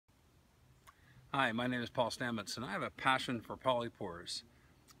Hi, my name is Paul Stamets, and I have a passion for polypores.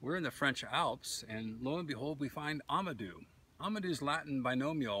 We're in the French Alps, and lo and behold, we find Amadou. Amadou's Latin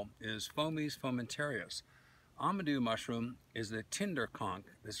binomial is Fomes fomentarius. Amadou mushroom is the tinder conch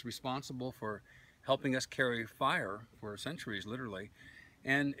that's responsible for helping us carry fire for centuries, literally.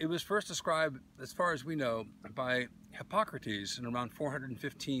 And it was first described, as far as we know, by Hippocrates in around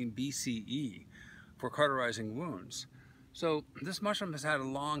 415 BCE for cauterizing wounds. So this mushroom has had a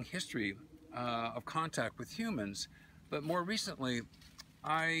long history of contact with humans, but more recently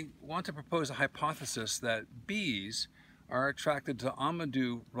I want to propose a hypothesis that bees are attracted to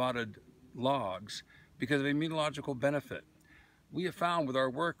Amadou rotted logs because of immunological benefit. We have found with our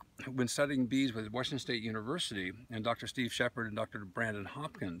work when studying bees with Washington State University and Dr. Steve Shepard and Dr. Brandon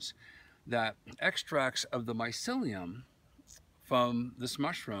Hopkins that extracts of the mycelium from this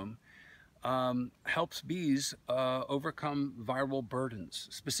mushroom helps bees overcome viral burdens,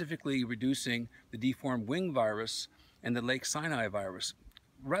 specifically reducing the deformed wing virus and the Lake Sinai virus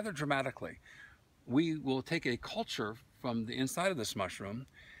rather dramatically. We will take a culture from the inside of this mushroom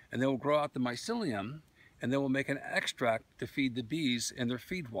and then we'll grow out the mycelium and then we'll make an extract to feed the bees in their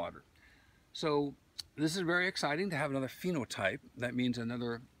feed water. So this is very exciting to have another phenotype. That means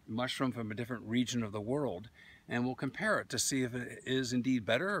another mushroom from a different region of the world, and we'll compare it to see if it is indeed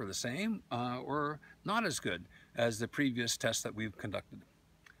better or the same or not as good as the previous tests that we've conducted.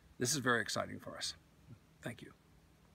 This is very exciting for us. Thank you.